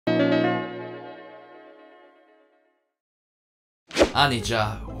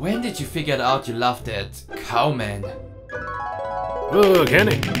Anija, when did you figure out you loved that cowman? Look,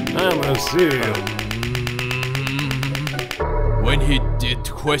 Henny, I'm a serial. When he did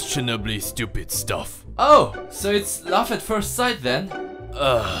questionably stupid stuff. Oh, so it's love at first sight then?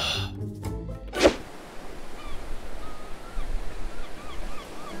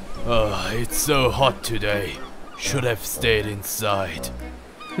 It's so hot today. Should have stayed inside.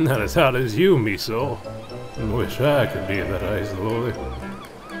 Not as hot as you, Miso. Wish I could be that ice lolly.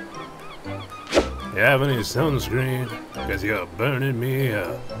 You have any sunscreen? Cause you're burning me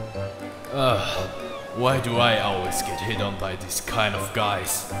up. Why do I always get hit on by these kind of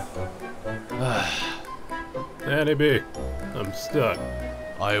guys? Annie B, I'm stuck.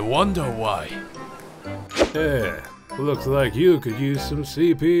 I wonder why. Yeah, looks like you could use some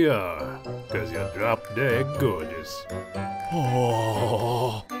CPR. Cause you're drop dead gorgeous.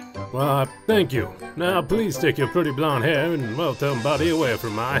 Oh. Well, thank you. Now please take your pretty blonde hair and well-toned body away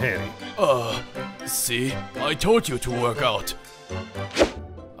from my Henny. See? I told you to work out.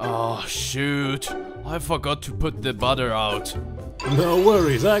 Oh, shoot. I forgot to put the butter out. No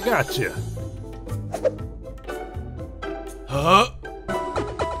worries, I got you. Huh?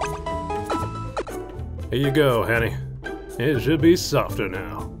 Here you go, Henny. It should be softer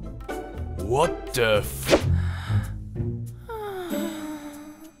now. What the f...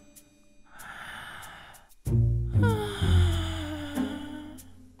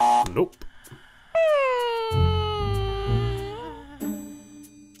 Nope.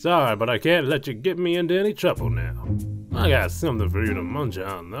 Sorry, but I can't let you get me into any trouble now. I got something for you to munch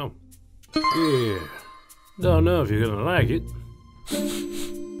on, though. Yeah. Don't know if you're gonna like it.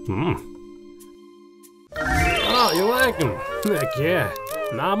 Oh, you like them? Heck yeah.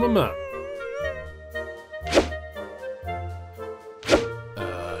 Nom them up.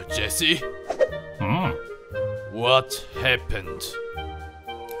 Jesse? What happened?